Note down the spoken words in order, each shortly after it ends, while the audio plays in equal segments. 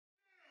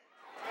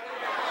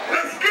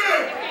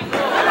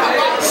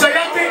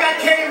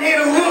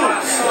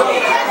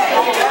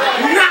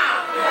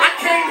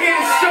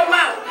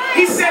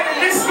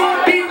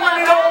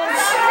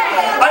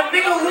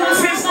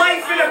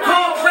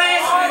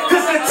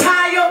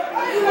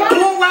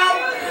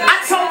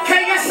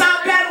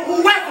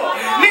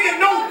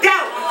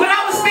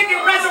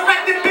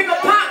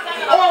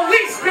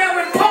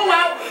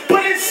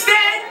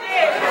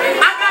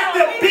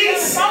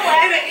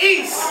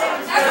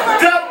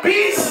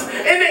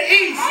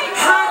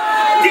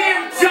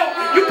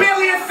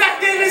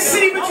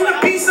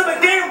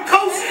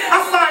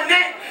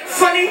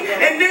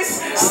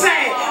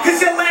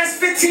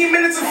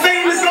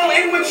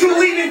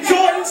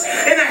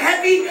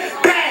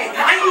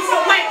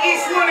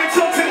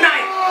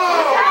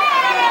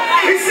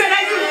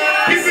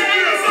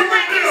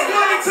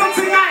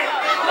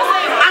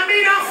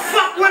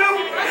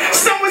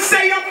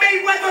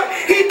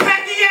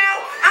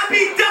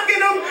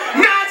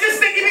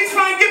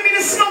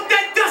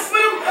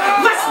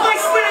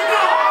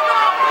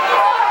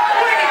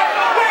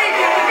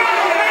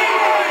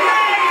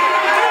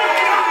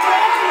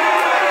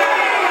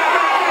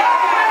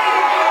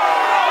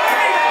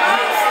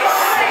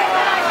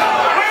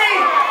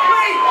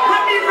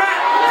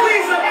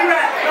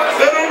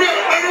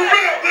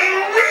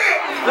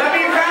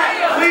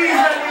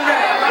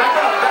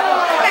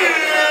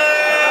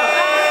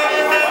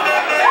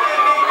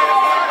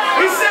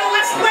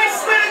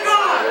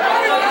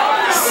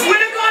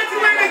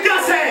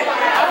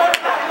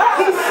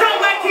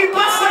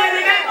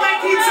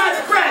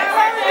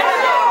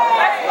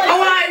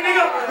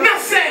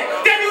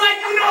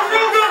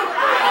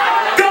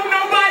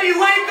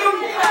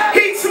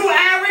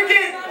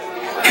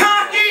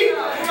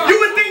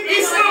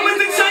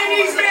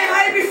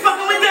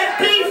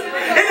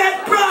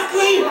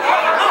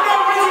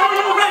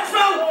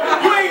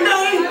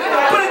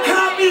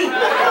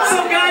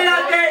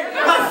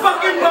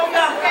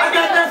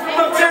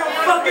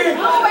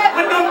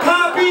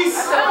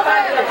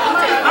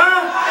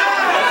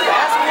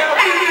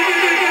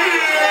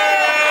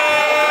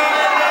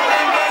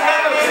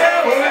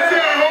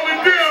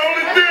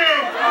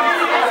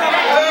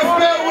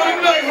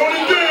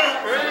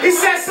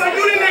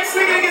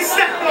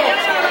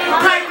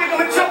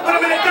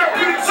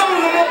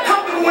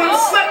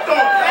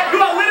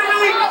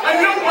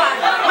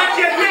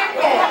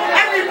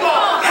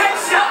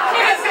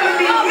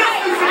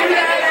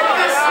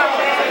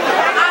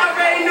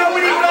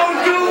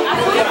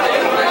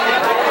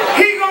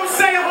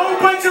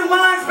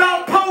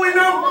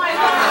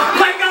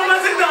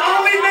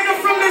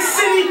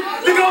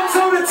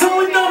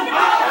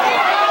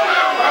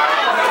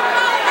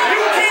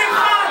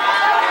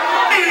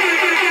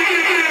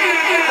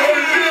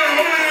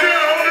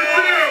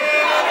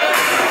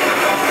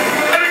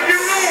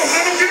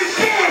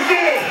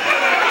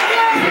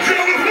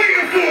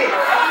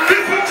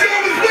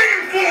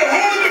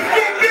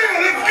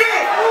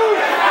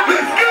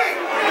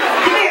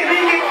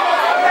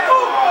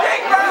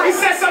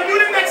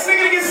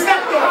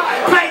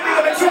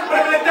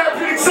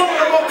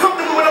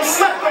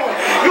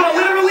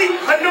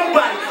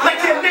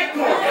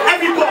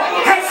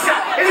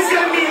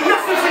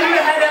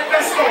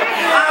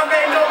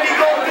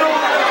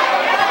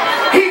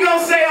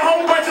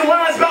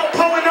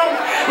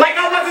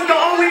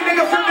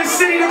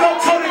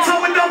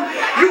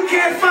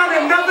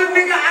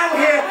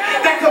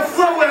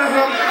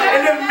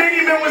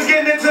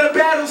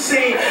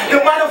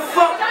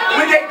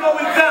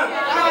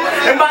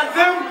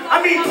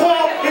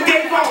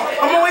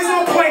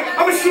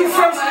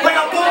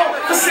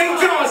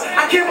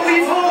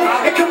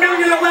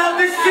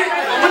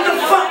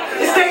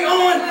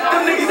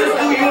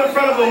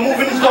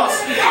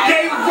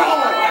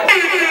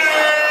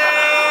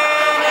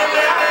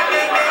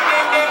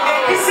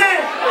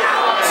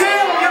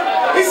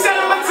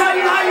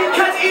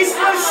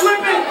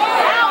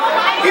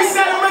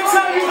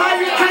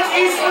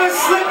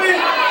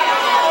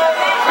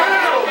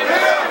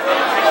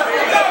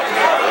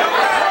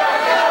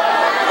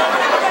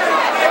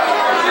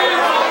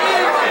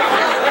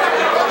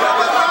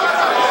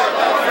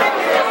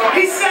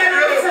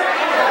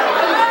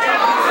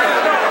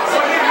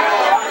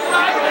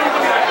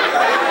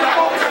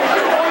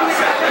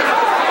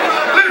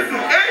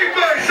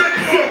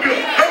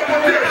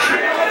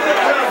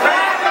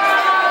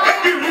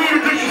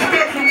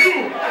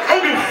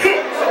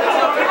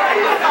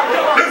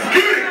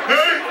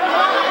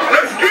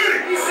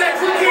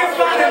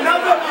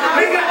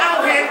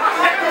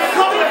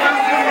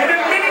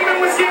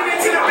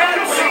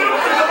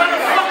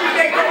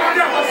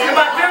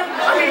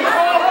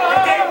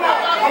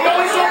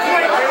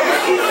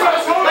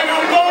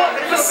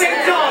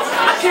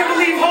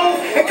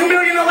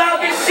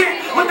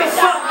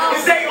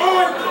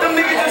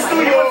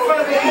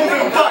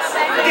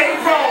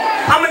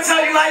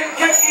green light,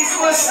 catch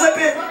Eastwood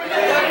slipping.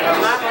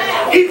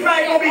 He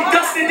probably gonna be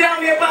dusting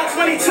down there by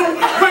 22.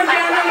 Run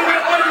down under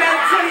with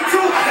automatic 22.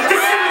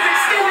 This shit was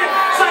extended,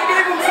 so I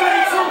gave him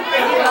 22.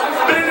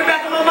 But in the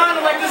back of my mind,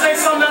 I'm like, this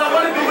ain't something that I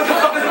want to do. What the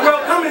fuck is the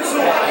world coming to?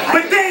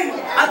 But then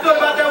I thought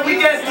about that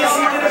weak ass diss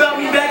he did about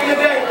me back in the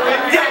day.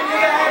 Yeah,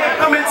 nigga, I had it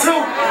coming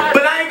too.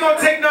 But I ain't gonna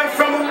take nothing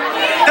from him.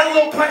 That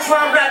little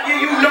punchline rap, yeah,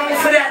 you known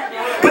for that.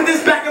 But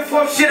this back and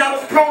forth shit, I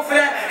was prone for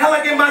that. Hell,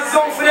 I get my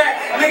zone for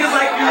that. Niggas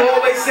like you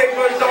always say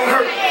words don't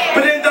hurt,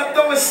 but end up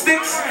throwing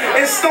sticks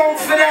and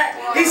stones for that.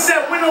 He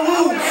said win or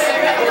lose.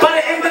 By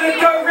the end of the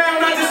third round,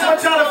 I just want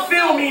y'all to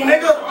feel me,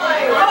 nigga.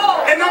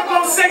 And I'm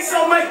gonna say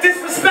so much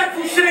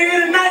disrespectful shit in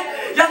here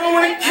tonight. Y'all gonna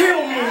wanna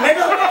kill me,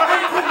 nigga.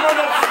 I ain't putting on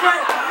no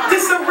front.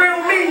 This the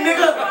real me,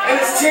 nigga. And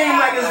his team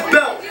like his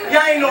belt.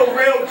 Y'all ain't no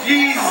real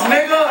G's,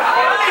 nigga.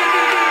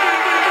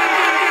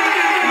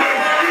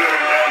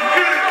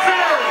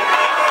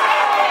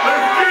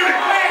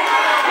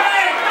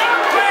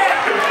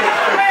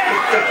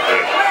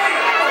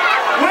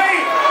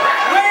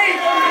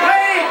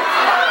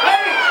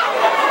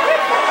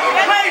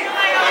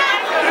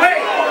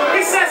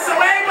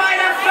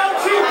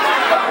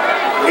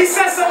 He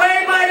said, so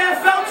everybody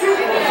that felt you,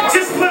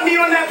 just put me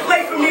on that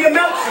plate for me to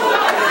melt you.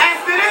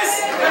 After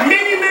this,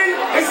 many men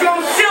is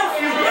gonna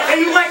shelf you, and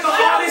you like an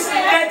artist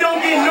that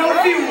don't get no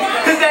views,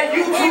 cause that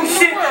YouTube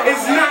shit is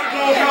not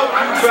gonna help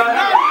you, bro.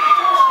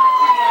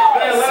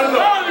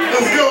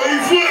 Let's go,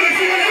 Eastwood.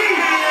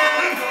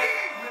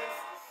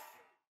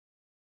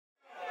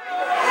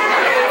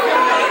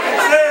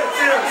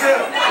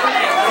 Chill.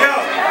 Yo,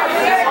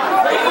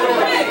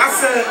 I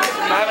said,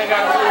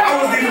 I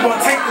wasn't even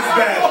gonna take this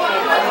battle.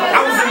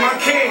 I was in my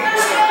cage.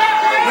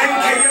 Lane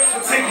KF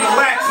for taking the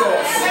latch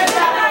off.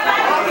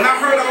 When I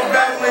heard I was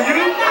battling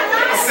you,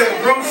 I said,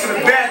 bro, should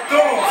have backed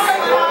off.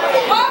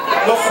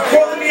 But for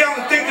calling me out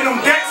and thinking I'm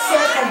that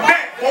soft, I'm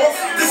back, boss.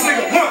 This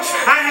nigga lunch.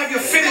 I have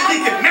your fitted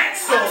leaking mat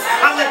sauce.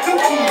 I let you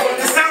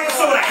choose the silence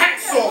over the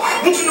hacksaw.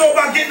 What you know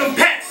about getting them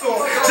packs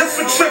off? Just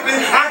for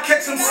tripping, I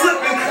catch him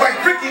slipping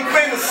like Ricky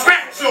playing the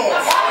scratch off.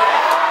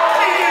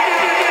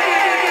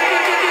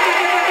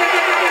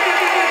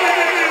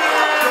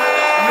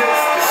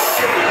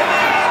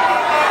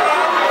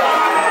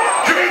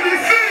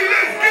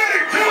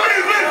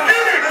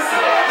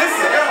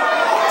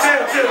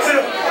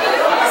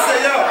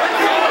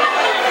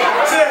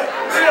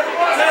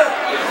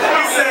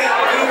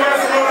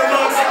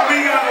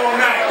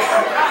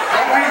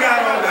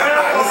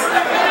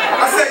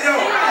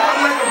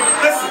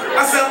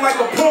 I'm like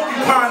a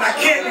porcupine, I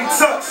can't be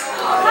touched.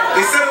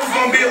 They said it was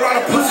gonna be a lot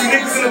of pussy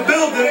niggas in the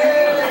building.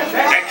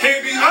 That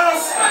can't be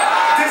us.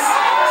 This,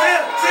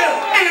 chill.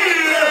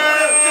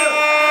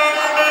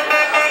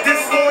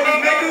 This loyal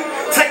nigga,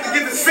 take to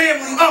give his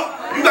family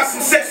up. You got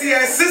some sexy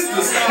ass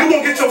sisters. You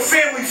gonna get your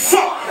family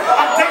fucked.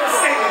 I'm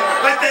devastated,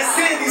 like that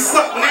Sandy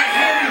slut. When that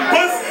Handy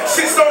bust,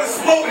 shit started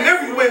exploding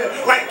everywhere,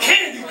 like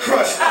Candy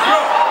Crush. Bro,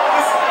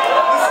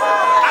 listen,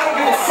 I don't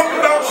give a fuck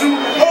about you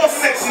or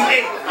Section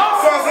 8.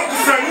 As far as I'm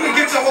concerned, you can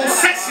get your whole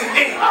Section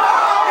 8. It's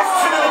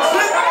to the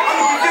clip,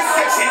 I'm gonna get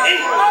Section 8.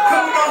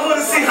 Come to my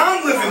hood and see how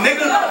I'm living,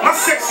 nigga. My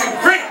section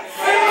great.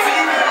 For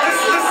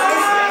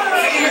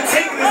even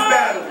taking this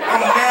battle,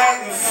 I'm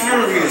mad and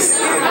furious.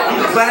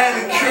 I'm glad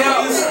and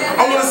curious.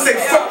 I wanna say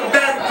fuck the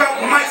battle, drop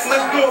the mics,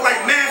 let's do it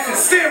like math and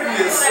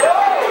serious.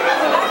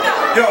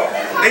 Yo,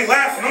 they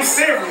laughing, I'm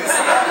serious.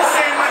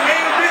 Saying my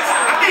name, bitch,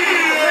 I think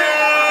it's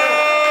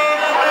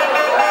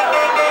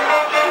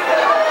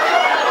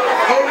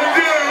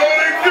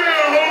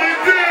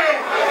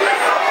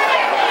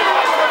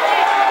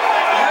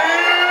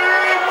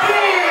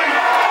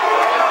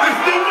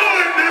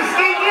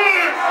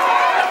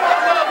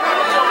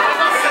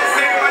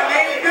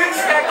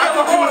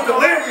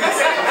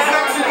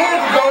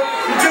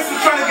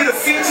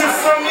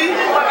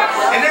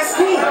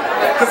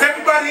cause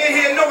everybody in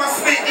here know I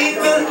spit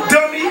ether,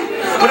 dummy.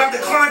 But I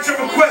declined your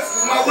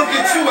request. When I look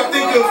at you, I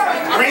think of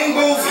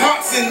rainbows,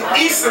 hearts, and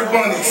Easter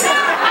bunnies.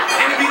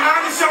 And to be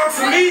honest, y'all,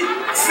 to me,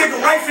 this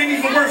nigga life ain't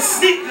even worth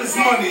sneakers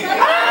money.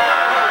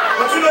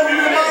 But you know who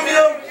you remind me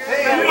of?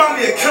 You remind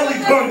me of Kelly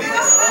Bundy,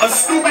 a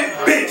stupid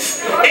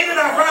bitch. Ain't it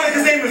ironic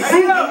his name is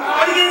Ruga,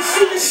 but he ain't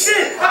shooting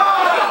shit.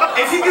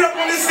 If he get up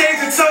on this stage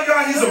and tell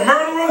y'all he's a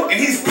murderer and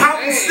he's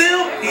popping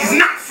still, he's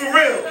not for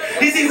real.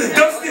 He's either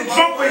dusted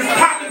drunk or he's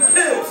popping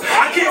pills.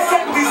 I can't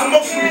fuck with these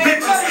emotional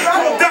bitches.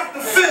 Call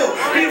Dr. Phil.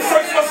 Be the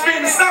first one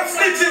to stop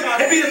snitching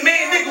and be the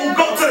main nigga who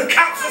go to the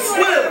cops and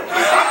squill.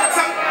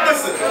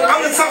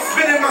 I'm the top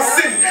spinner in my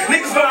city.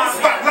 Niggas know my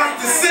spot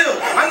locked and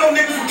sealed. I know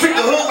niggas who treat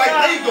the hood like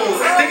Legos.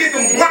 They get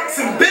them blocks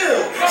and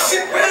bills.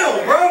 Shit real,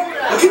 bro.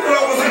 But you thought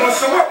I wasn't gonna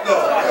show up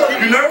though.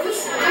 You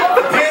nervous?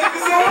 The panic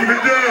is on? Keep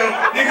it down.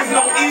 Niggas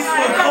know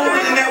Eastwood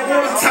colder than that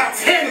water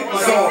Titanic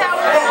was on.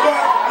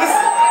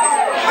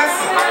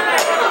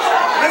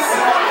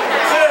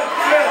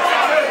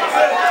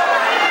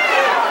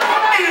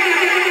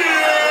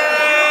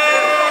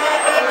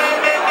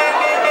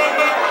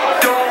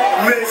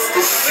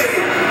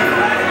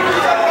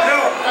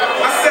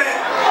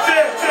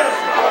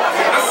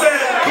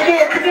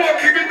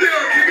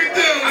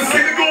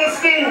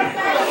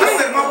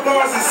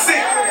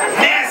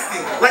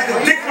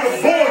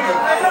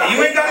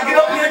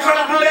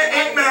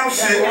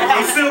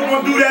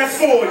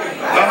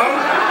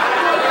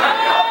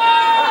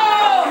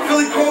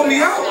 me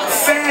out.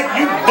 Fag,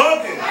 you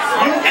bugging.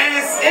 You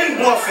ass in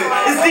bluffing.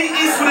 It's the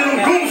Eastwood and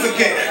them goons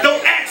again.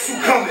 Don't ask who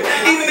coming.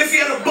 Even if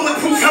he had a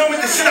bulletproof helmet,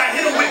 the shit I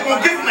hit him with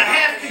gon' give him a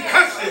half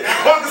concussion.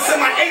 Or I can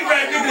send my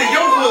A-Rap nigga to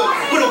your hood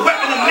with a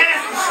weapon of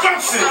mass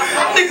destruction.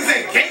 Niggas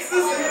ain't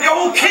gangsters. Your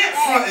whole camp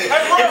frontin'.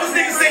 If this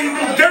nigga say he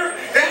do dirt,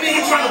 that mean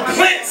he trying to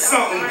plant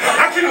something.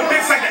 I keep a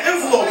bitch like an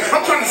envelope.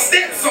 I'm trying to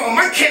stamp something.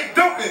 My camp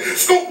dumping.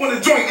 Scope on the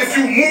joint. If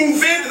you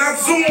move in, then I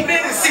zoom in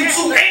and see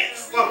 2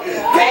 ants fucking.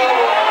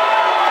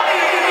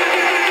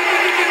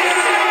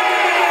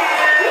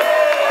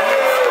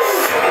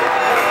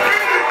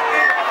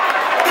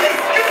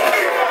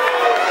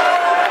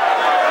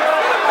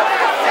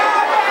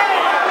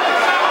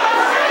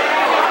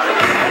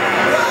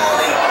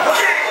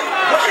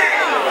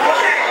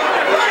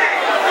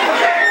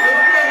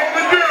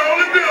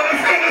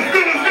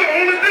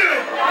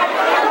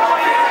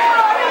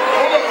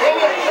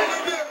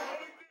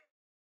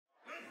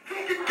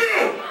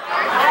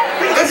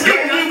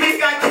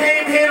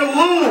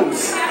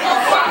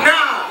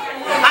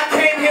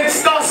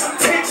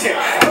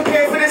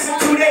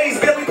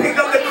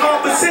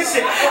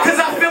 Cause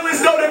I feel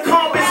as though the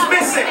comp is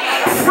missing.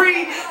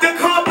 Free the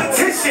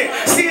competition.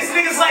 See, it's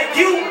niggas like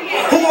you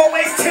who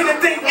always tend to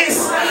think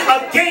it's a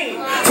game.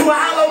 To a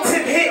hollow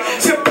tip hit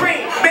your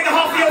brain. Make it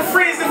hard for your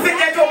friends to fit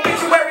that your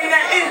obituary in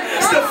that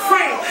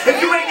Insta-frame. If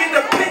you ain't get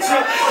the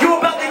picture, you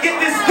about to get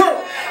this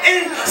work.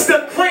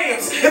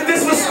 Instagrams. If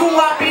this was school,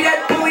 I'd be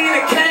that bully in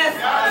a calf.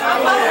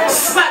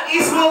 Slap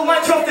Eastwood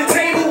lunch off the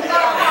table.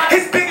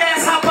 His big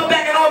ass hop up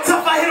back and all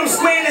tough. I hit him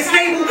square in his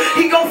navel.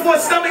 He go for a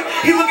stomach.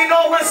 He looking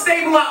all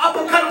unstable. I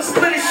uppercut him,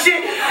 split his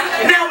shit.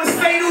 Now it's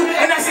fatal,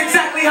 and that's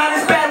exactly how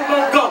this battle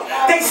gon' go.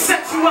 They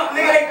set you up,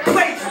 nigga. They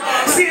played you.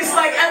 See, it's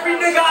like every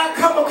nigga I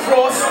come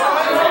across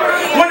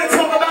wanna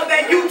talk about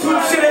that YouTube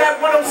shit of that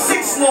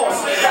 106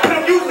 loss.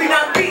 But I'm usually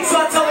not beat, so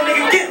I tell a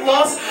nigga get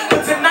lost.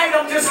 But tonight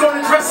I'm just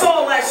gonna address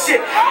all that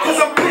shit, cause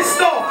I'm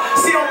pissed off.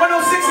 See, on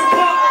 106 in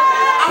Park,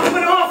 I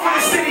put on for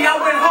the city. I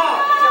went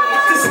hard.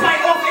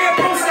 Despite off-air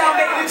post out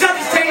making the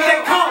judges change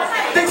their cars.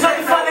 They tried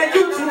to find that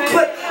YouTube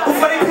clip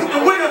before they picked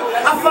the winner.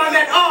 I find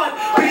that odd,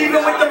 but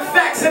even with them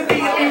facts and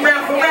beating me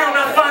round for round,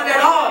 I find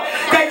that hard.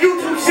 That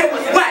YouTube shit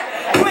was whack,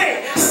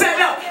 planned, set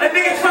up. A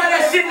nigga try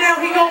that shit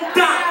now, he gon'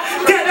 die.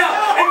 Get up,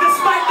 and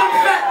despite them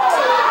facts,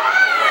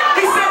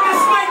 he said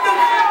despite them.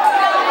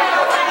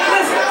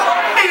 Listen.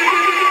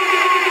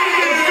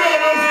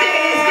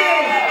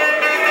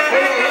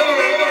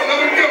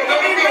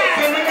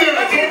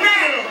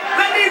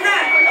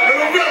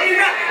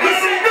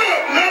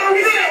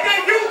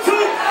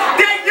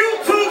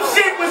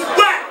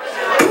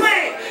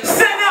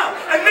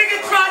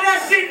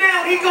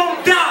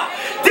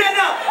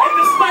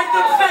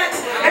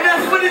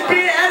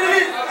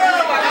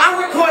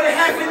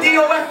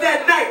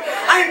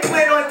 I ain't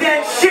playing on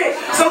that shit,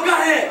 so go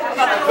ahead.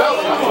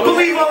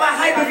 Believe all that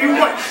hype if you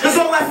want. Cause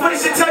all that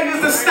footage should tell you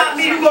is to stop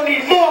me. You gon'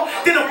 need more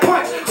than a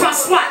punch. So I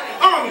SWAT,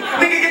 Army,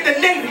 nigga get the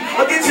Navy.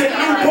 Or get your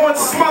newborn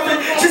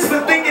smothered just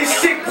for thinking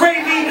shit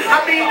gravy.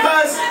 I mean,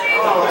 cause,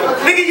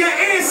 nigga, your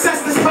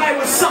ancestors probably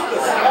were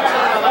suckers.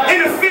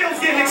 In the fields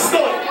getting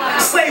extorted.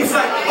 Slaves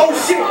like, oh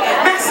shit,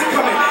 master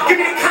coming.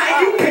 Give me the cotton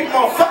you pick,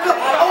 motherfucker.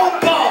 All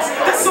balls,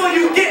 that's all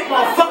you get,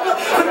 motherfucker.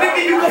 But nigga,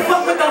 you can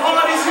fuck with the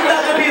hardest. You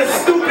got to be a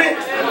stupid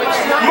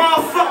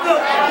motherfucker.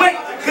 Wait,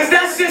 cause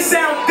that shit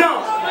sound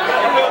dumb.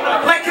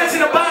 Like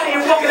catching a body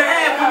and walking the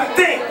half with the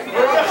thing.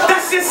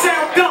 That shit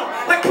sound dumb.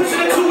 Like pushing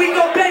a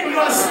 2-week-old baby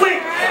on a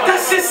swing. That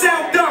shit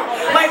sound dumb.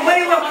 Like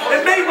Layla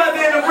and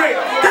Mayweather in the ring.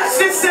 That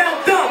shit sound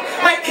dumb.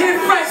 Like Kid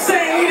Fresh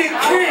saying he the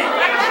king.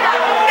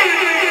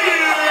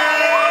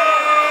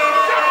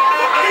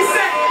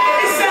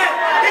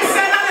 He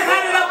said I done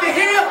had it up to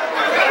here.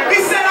 He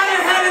said I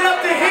done had it up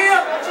to here.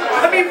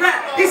 Let me rap.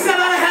 He said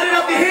I done had it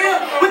up to here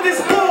with this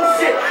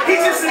bullshit.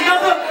 He's just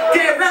another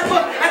dead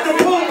rapper at the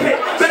pulpit.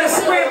 Better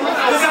scramble,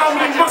 cause I don't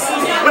need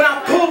muscles when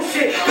I pull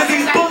shit. Cause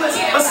these bullets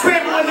are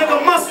scrambling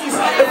nigga muscles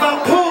if I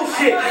pull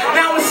shit.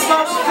 Now it's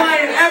slugs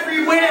flying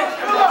everywhere.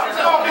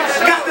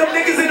 Got them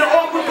niggas in an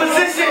awkward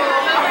position.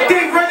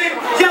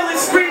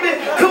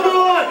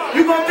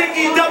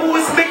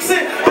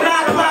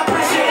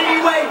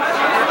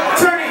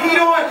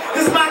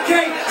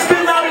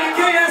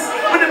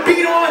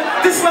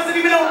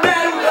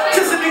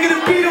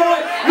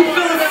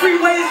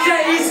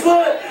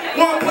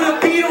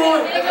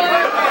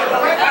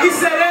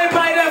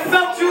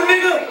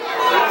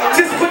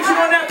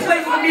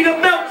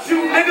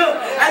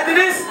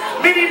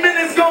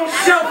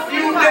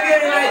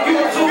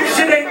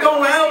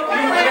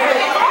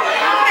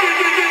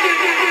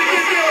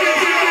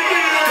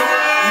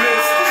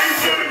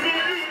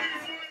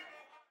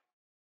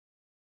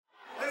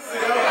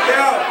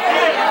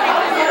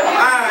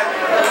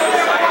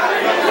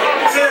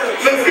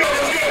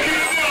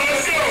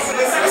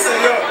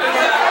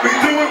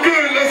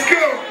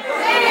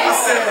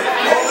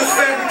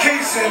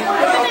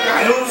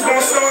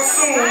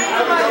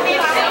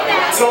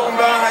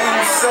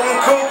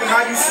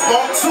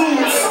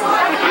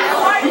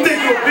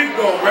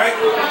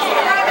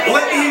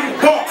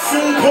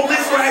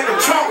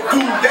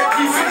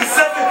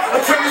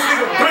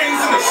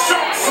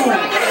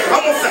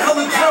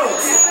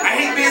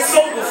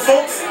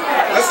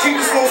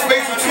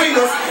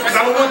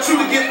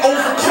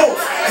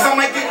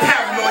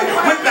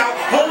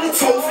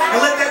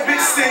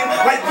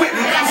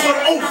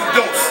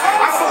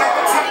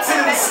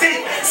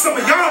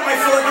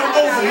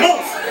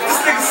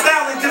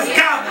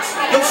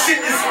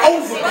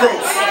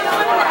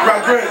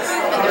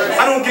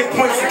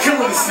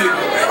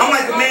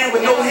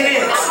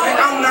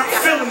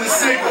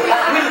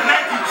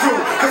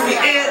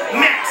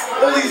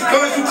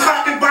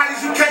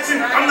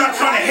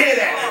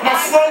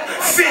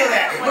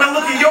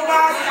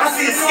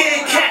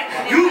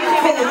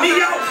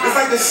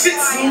 like the Shih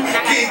Tzu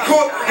getting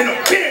caught in a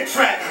bear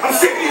trap. I'm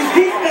sick of these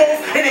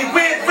goofballs and they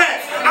wear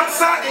raps.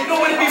 Outside, they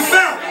nowhere to be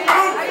found.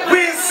 I'm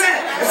where it's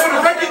at. And for the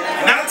record,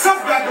 not a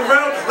tough guy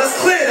around. Let's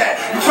clear that.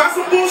 You try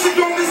some bullshit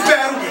during this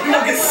battle, you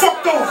gonna get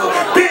fucked over.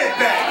 Bear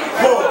back.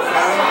 Hold it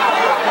down.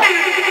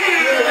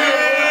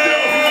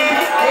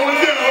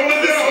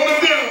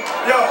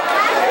 Yo,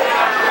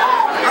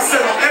 I said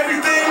on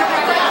everything,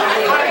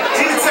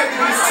 he detected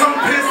his tongue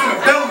pierced in the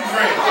belly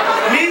ring.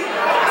 Me?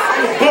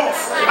 I'm a boss.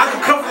 I can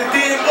cover the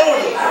damn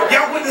order.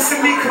 Y'all witnessing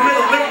me commit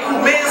a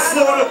lyrical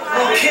manslaughter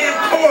on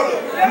camcorder.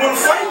 You wanna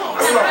fight?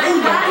 That's what I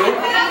really wanna do.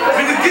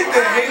 We can get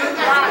there, hater.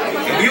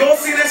 We all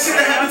see that shit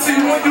that happened to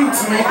you on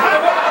YouTube.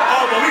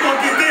 Oh, but we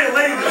gonna get there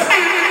later.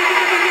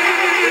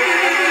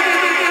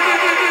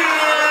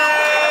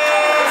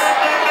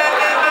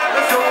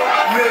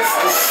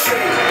 Mr.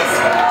 Shade.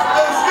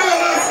 Let's go.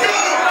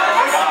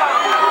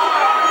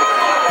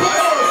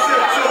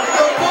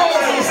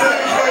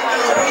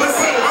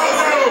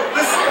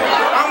 Listen,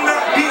 I'm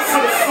not beat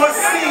for the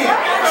first scene.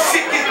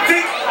 Shit get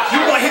thick, you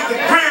gonna hit the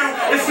ground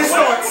if you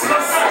start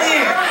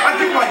tussling. I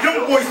give my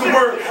young boys the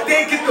word,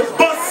 they get the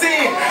bus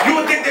in. You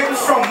would think they was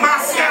from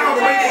Moscow,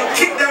 the way they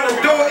kicked down the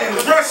door and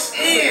rushed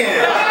in.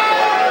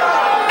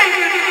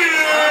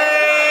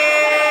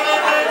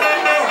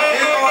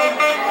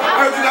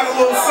 I heard you got a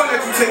little son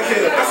that you take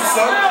care of. That's what's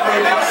up.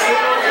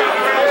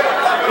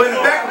 But in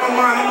the back of my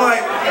mind, I'm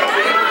like,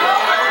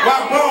 why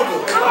bother?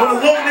 When a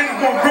little nigga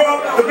gonna grow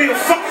up to be a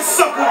fucking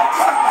sucker, just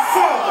like my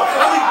father.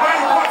 I leave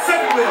body parts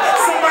everywhere.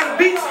 Some by the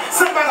beach,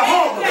 some by the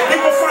harbor. They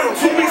gonna find them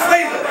 2 weeks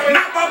later.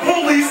 Not by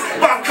police,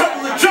 by a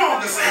couple of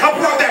joggers. I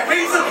pull out that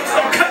razor,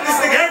 start cutting this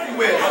nigga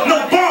everywhere.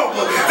 No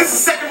barber. This is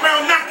second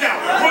round knockout.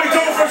 Roy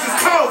Jones versus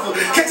Carver.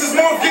 Catch his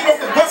mom getting off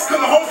the bus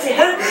coming home from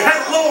work.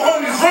 Had a little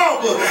homie's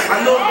robber.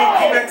 I know it's gonna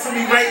come back to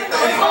me right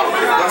there.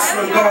 I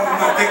swear to God, I'm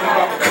not thinking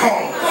about the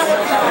karma.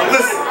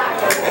 Listen,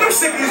 and I'm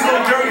sick of these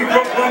little dirty,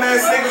 broke bum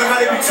ass niggas and how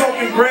they be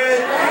talking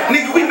bread.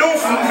 Nigga, we know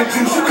from moving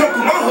juice. You come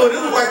through my hood,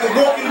 it look like The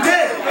Walking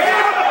Dead.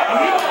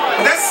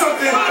 But that's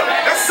something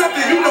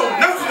you know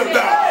nothing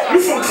about. You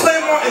from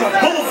Claremont and a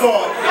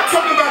Boulevard.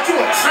 Talking about you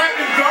a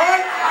trapping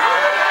guard?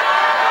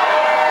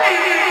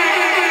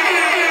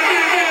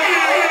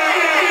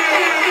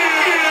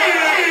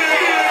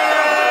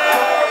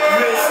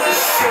 Mr.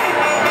 Shade.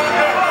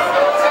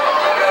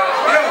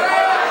 Yo,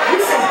 you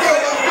from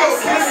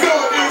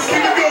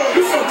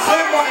You from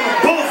Claremont and a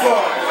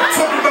Boulevard.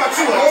 Talking about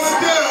you a hold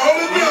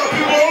it down,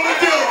 people, hold it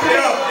down.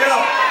 Yo.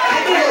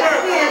 Let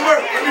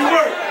me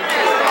work.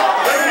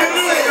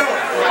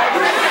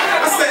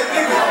 I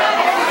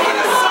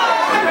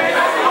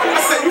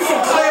said, you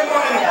from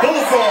Claremont and a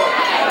Boulevard,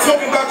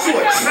 talking about you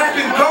a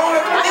trapping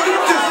guard? Nigga, you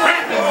just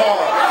rapping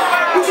hard.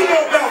 What you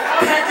know about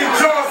packing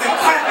jars and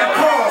clapping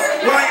cars?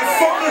 Ryan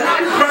Fucker,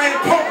 Brian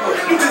Pumper,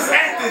 you just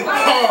acting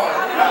hard.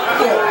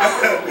 Yo,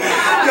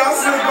 I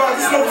swear to God,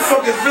 this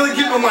motherfucker is really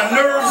getting on my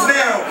nerves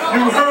now.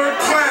 You heard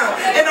clown,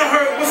 and I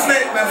heard, what's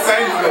that? Matter of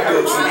fact, I ain't even gonna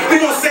do it. We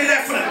gonna say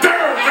that for the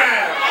third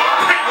round.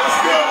 Let's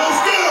go.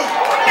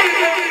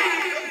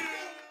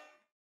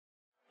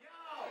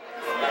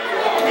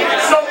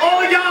 So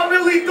all y'all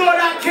really thought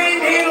I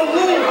came here to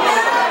lose?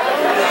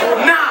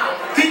 Nah,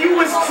 then you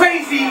was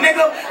crazy,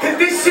 nigga. Cause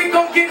this shit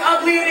gon' get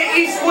ugly in the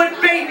Eastwood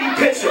baby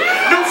picture.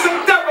 Know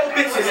some thorough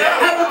bitches.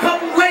 Have a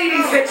couple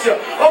ladies hit you.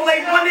 All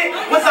they wanted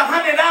was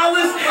 $100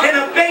 and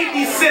a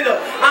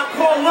babysitter. I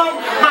call them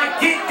my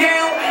get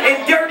down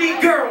and dirty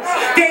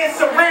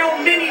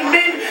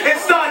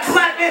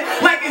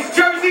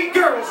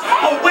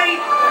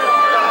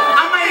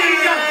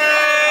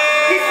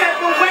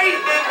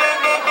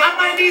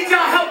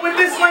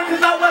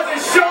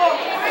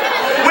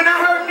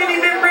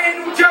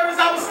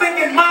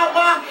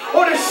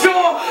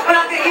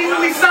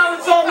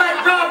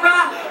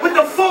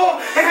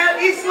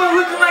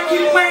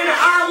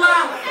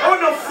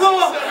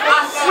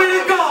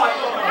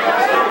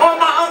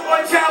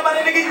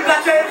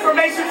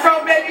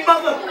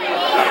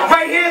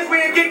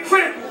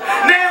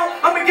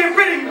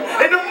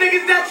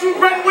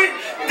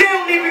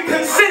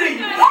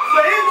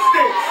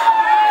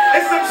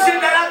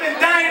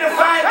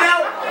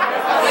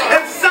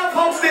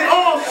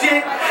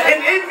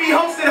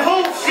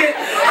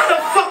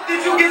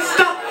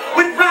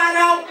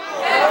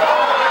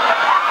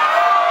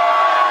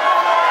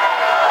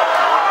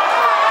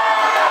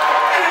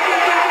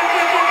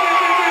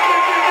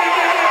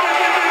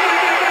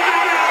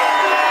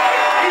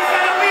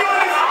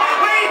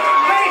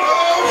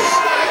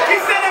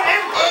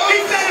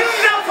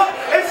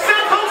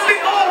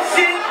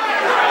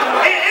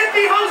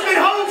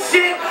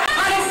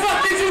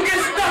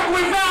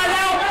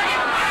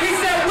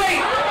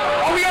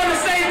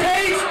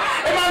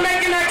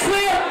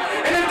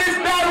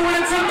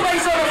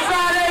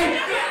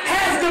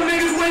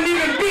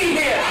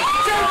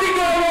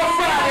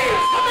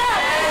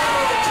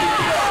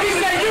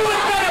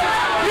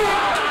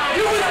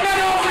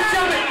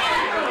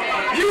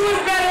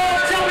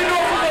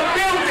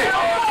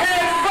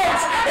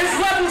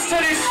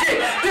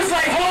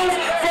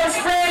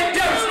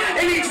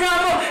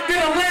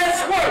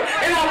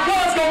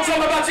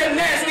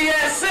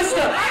ass sister,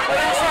 but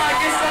I'm trying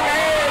to get some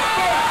head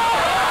first.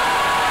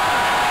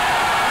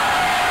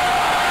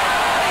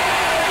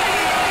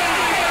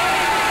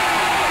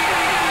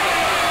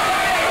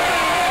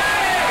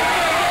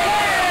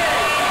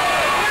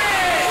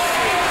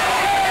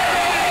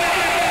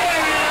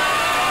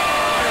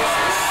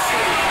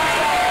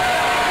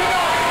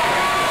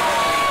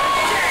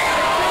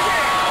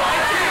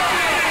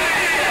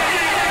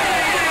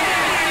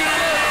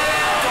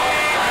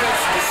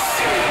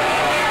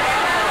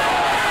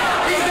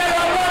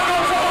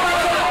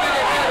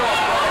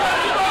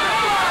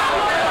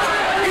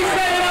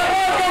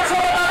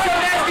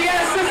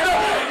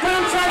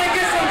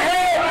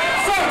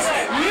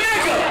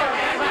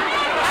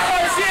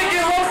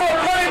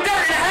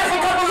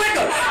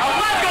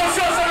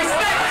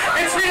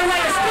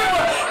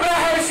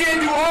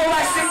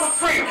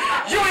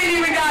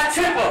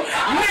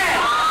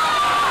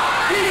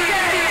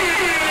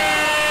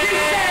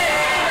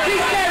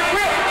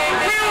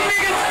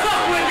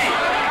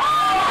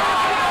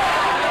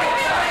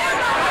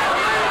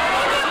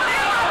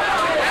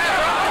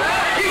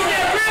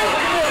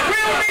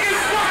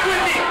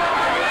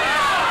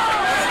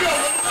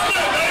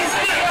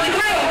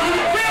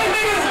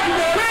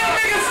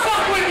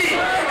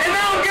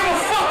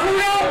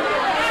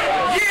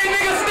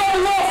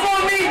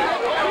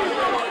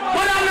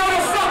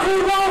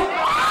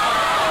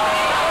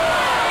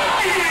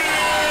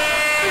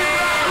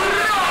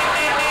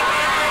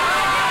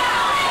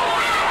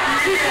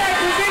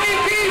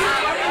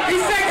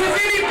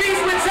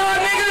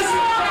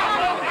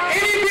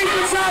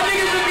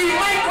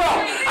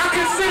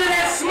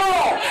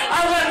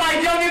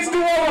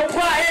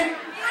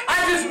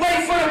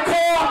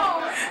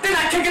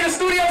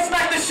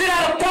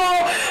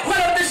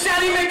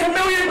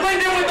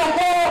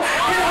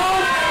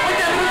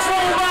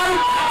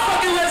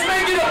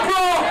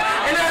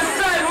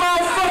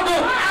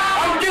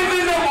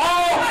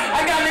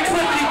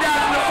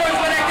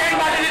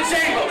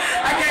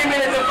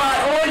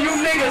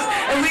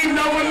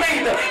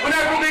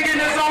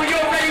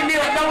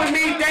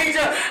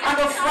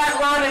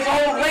 Flatline his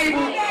whole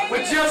label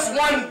with just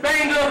one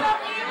banger.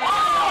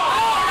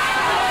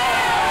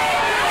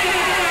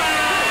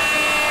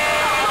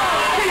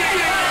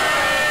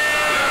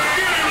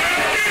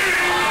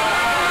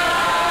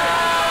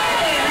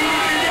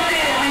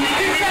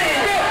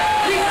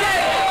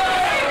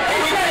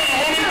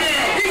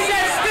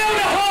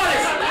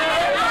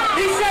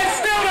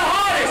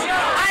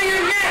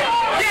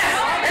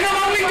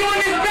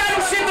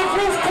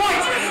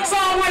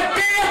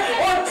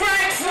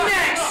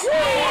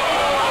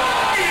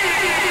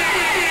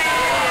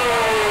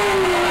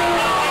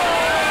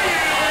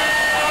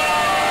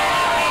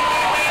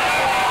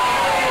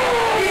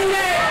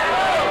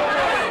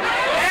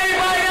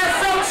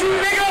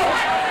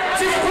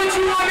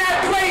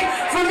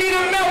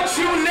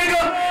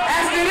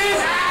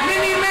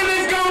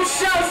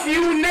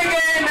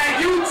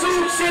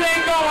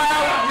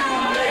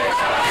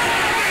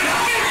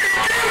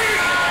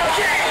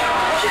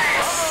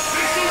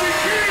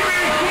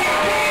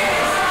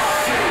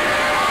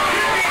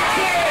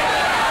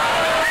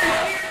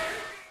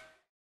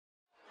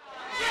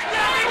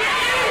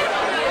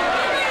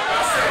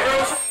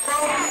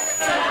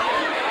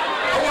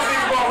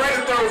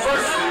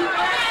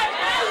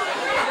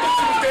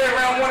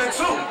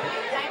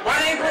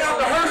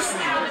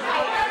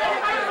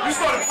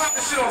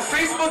 On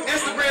Facebook,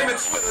 Instagram, and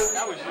Twitter,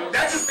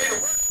 that just made it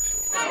work.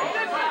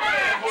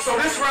 So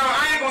this round,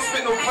 I ain't gonna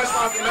spit no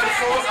punchlines and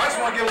metaphors. I just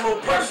wanna get a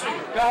little personal.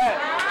 Go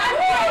ahead.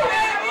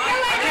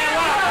 I can't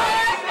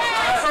lie.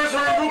 When I first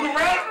heard Ruga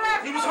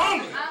rap, he was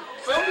hungry.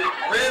 Feel me?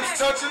 Ribs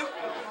touching.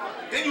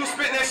 Then you was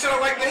spitting that shit out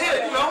like the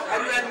head, you know?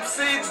 And you had them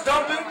seeds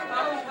dumping.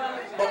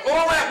 But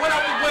all that went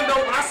out the window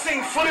when I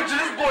seen footage of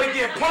this boy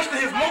getting punched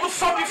in his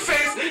motherfucking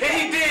face and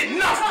he did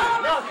nothing.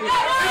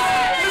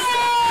 Listen,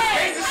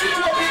 the shit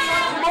you up here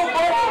trying to promote,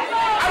 bro.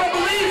 I don't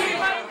believe you.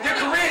 Your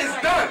career is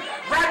done.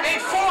 Rap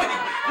ain't for you.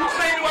 You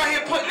claim you out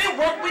here putting in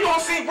work. We all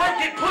see work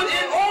get put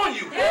in on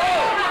you.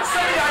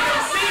 Some of y'all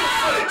never seen the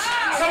footage.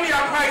 Some of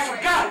y'all probably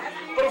forgot.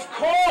 But of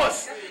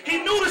course,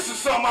 he knew this was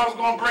something I was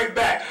gonna bring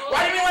back.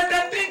 Why didn't you let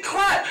that thing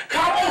clap?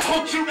 Combo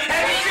hooked you and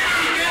you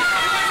didn't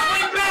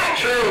bring it back.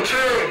 Chill.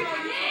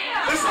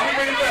 Listen, let me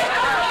bring it back.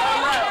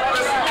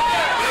 Listen.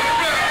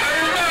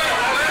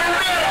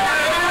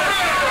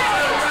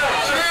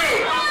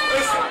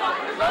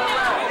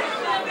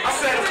 I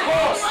said, of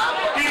course,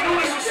 he knew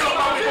this was something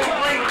I was going to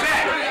bring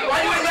back. Why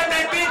you ain't let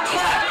that thing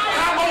clap?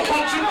 Combo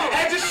hooked you,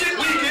 had your shit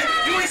leaking,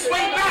 you ain't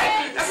swing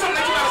back. That's something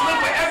that you gotta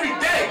live with every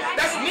day.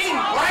 That's mean,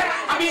 right?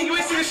 I mean, you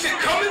ain't see this shit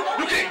coming?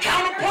 You can't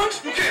counter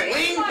punch? You can't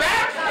lean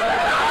back?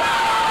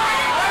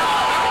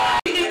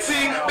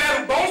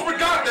 Battled Bones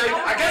Brigante,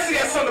 I guess he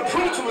had something to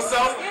prove to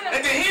himself,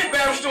 and then he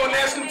embarrassed you on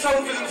national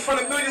television in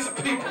front of millions of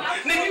people.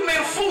 Nigga, you made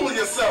a fool of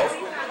yourself.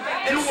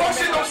 And the fuck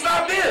shit don't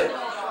stop there.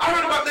 I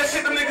heard about that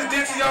shit them niggas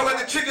did to y'all at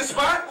the chicken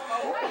spot.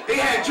 They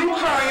had you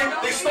crying,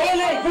 they stole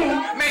on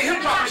Woo, made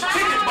him drop his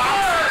chicken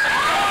box.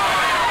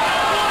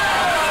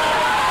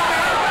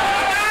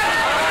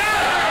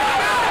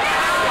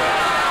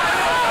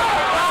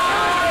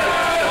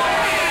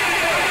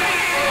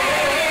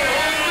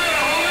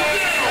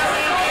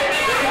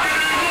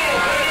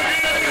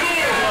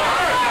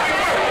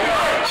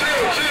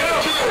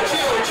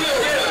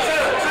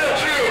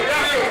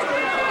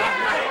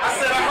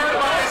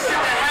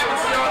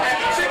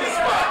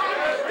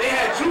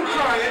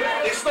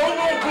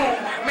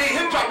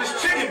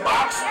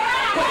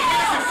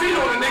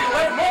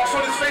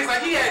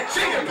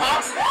 chicken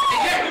pox. And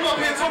yeah, you up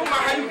here talking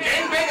about how you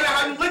gangbanging and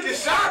how you licking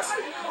shots.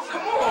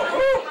 Come on,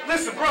 bro.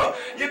 Listen, bro.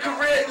 Your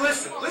career,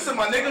 listen,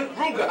 my nigga.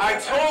 Ruga, I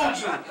told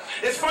you.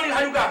 It's funny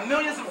how you got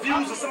millions of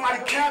views of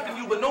somebody capping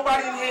you, but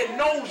nobody in here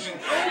knows you.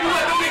 You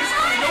let them niggas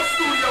come in your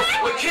studio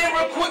with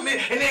camera equipment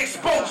and they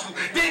expose you.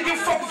 Didn't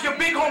give a fuck if your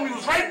big homie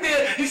was right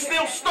there, he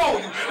still stole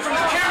you. From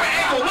the camera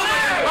angle, look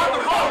like you about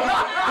to roll you.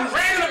 Who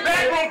ran in the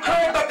back room,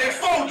 curved up, they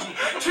fold you.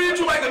 Treated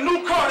you like a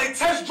new car, they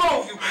test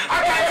drove you.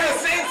 I got into the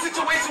same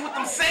situation with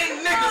them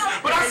same niggas,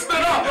 but I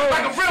stood up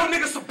like a real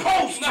nigga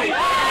supposed to.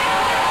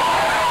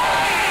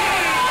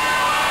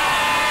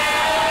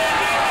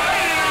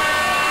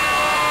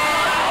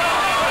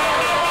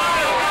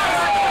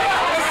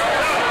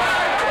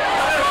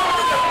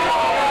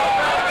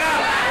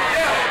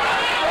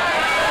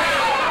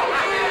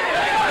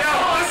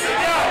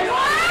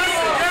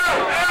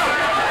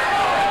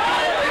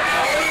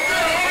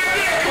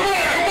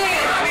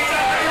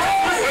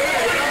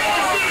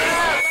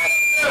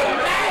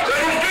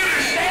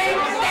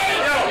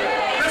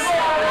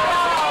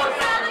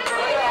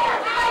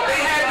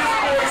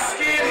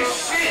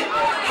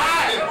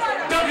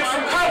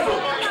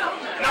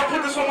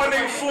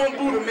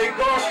 Buddha, may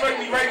God strike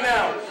me right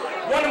now.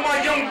 One of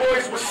my young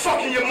boys was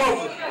fucking your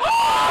mother.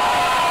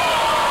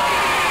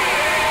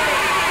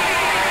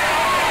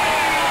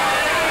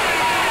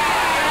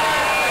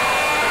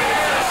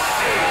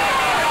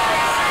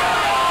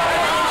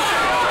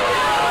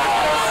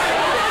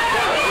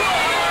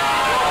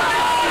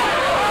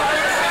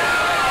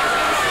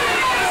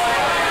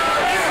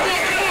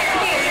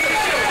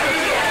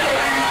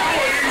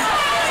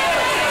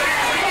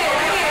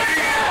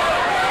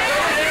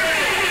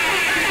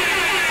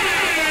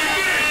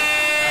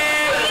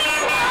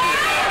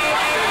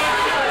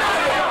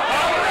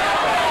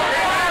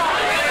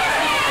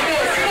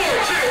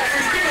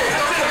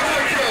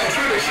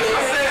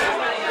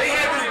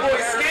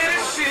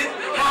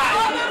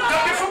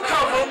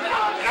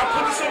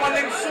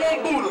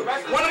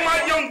 One of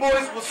my young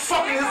boys was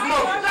fucking his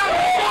mother.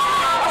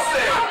 I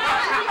said,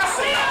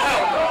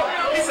 hell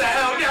no. He said,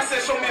 hell yeah. I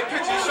said, show me a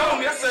picture. He showed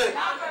me. I said,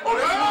 oh,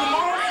 that's your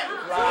mom?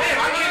 Damn,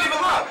 I can't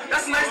even lie.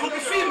 That's a nice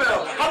looking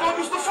female. How long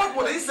you still fuck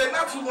with her? He said,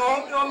 not too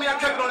long. You know what I mean? I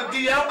kept it on the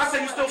DL. I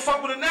said, you still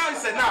fuck with her now? He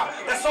said, nah,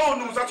 that's old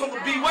news. I told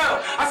him be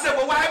well. I said,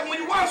 well, what happened when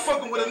you was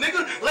fucking with her,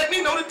 nigga? Let me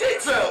know the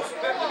details.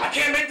 I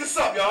can't make this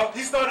up, y'all.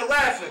 He started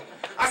laughing.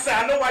 I said,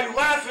 I know why you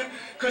laughing,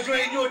 cause you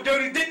a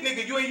dirty dick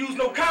nigga, you ain't use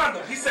no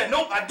condom. He said,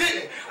 nope, I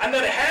didn't. I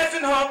nutted half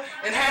in her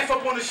and half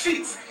up on the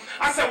sheets.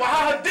 I said, well,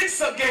 how her dick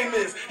suck game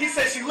is? He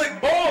said she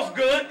licked balls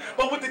good,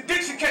 but with the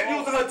dick she kept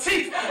using her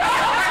teeth. I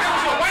said, that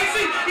was your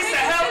wifey? He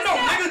said, hell no,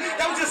 nigga,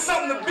 that was just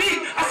something to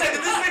beat. I said, did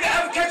this nigga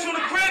ever catch you in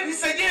the crib? He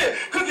said, yeah,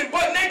 cooking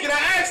butt naked.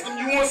 I asked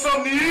him, you want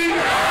something to eat?